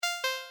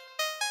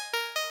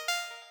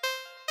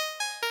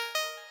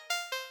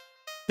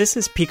This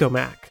is Pico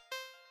Mac.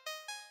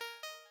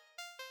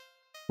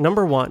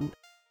 Number 1.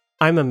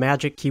 I'm a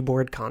Magic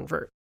Keyboard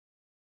convert.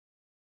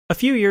 A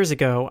few years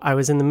ago, I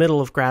was in the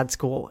middle of grad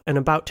school and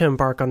about to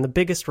embark on the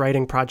biggest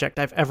writing project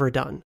I've ever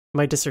done,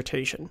 my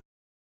dissertation.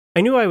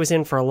 I knew I was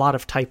in for a lot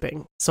of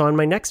typing, so on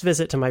my next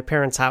visit to my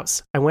parents'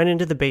 house, I went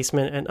into the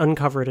basement and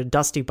uncovered a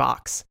dusty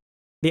box,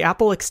 the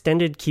Apple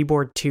Extended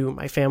Keyboard 2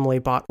 my family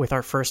bought with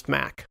our first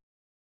Mac.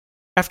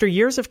 After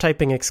years of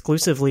typing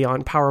exclusively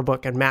on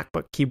PowerBook and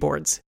MacBook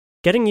keyboards,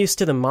 getting used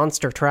to the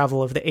monster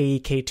travel of the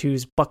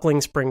AEK2's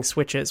buckling spring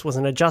switches was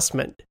an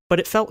adjustment, but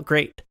it felt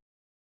great.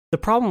 The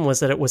problem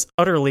was that it was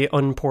utterly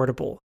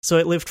unportable, so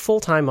it lived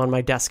full-time on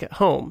my desk at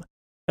home,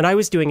 and I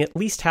was doing at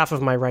least half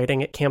of my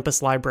writing at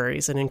campus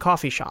libraries and in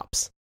coffee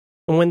shops.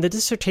 And when the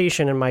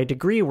dissertation and my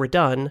degree were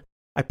done,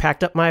 I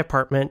packed up my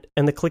apartment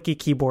and the clicky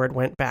keyboard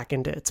went back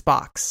into its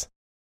box.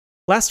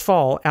 Last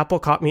fall, Apple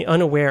caught me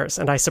unawares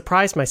and I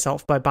surprised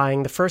myself by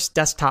buying the first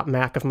desktop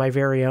Mac of my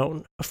very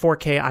own, a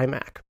 4K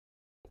iMac.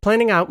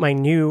 Planning out my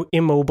new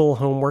immobile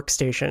home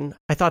workstation,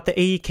 I thought the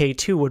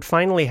AEK2 would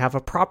finally have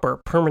a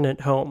proper permanent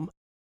home.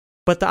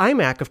 But the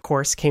iMac, of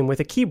course, came with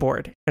a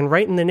keyboard, and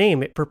right in the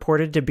name it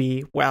purported to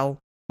be, well,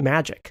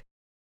 magic.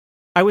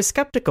 I was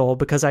skeptical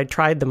because I'd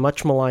tried the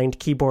much-maligned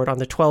keyboard on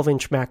the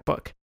 12-inch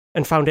MacBook,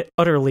 and found it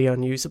utterly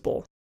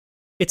unusable.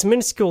 Its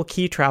minuscule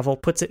key travel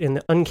puts it in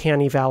the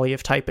uncanny valley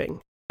of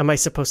typing. Am I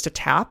supposed to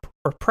tap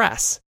or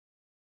press?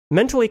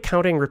 Mentally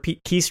counting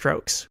repeat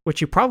keystrokes, which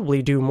you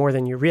probably do more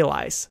than you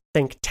realize,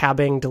 think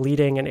tabbing,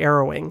 deleting, and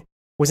arrowing,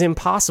 was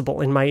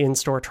impossible in my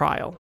in-store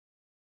trial.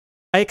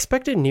 I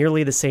expected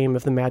nearly the same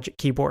of the Magic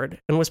Keyboard,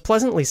 and was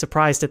pleasantly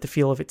surprised at the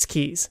feel of its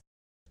keys.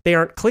 They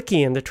aren't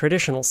clicky in the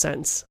traditional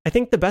sense. I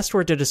think the best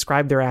word to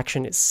describe their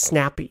action is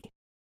snappy.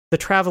 The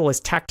travel is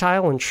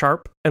tactile and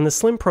sharp, and the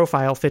slim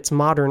profile fits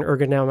modern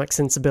ergonomic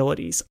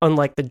sensibilities,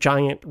 unlike the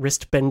giant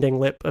wrist-bending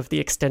lip of the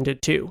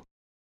Extended 2.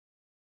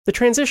 The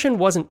transition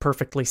wasn't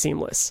perfectly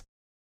seamless.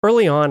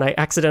 Early on, I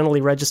accidentally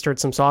registered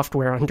some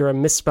software under a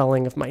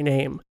misspelling of my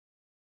name.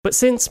 But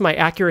since my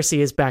accuracy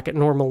is back at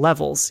normal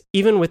levels,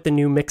 even with the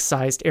new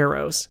mix-sized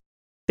arrows,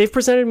 they've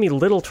presented me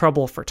little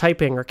trouble for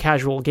typing or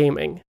casual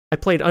gaming. I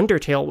played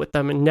Undertale with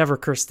them and never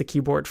cursed the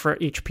keyboard for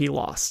HP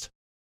lost.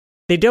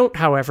 They don't,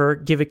 however,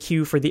 give a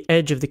cue for the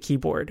edge of the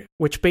keyboard,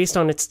 which based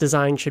on its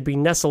design should be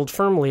nestled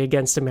firmly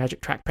against a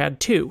Magic Trackpad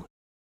 2.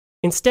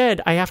 Instead,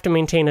 I have to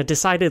maintain a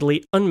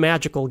decidedly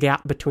unmagical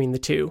gap between the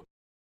two,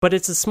 but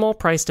it's a small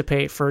price to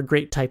pay for a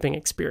great typing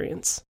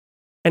experience.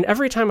 And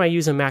every time I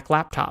use a Mac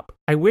laptop,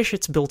 I wish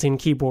its built-in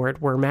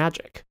keyboard were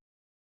magic.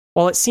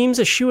 While it seems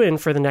a shoo-in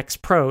for the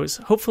next Pros,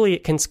 hopefully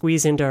it can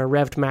squeeze into a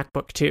revved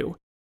MacBook too,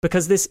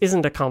 because this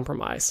isn't a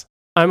compromise.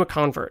 I'm a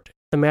convert.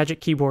 The Magic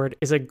Keyboard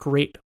is a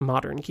great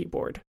modern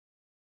keyboard.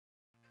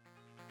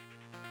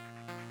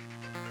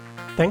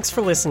 Thanks for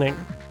listening.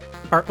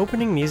 Our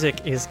opening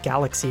music is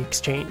Galaxy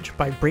Exchange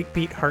by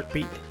Breakbeat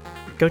Heartbeat.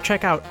 Go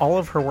check out all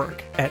of her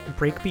work at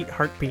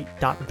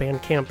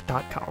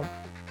breakbeatheartbeat.bandcamp.com.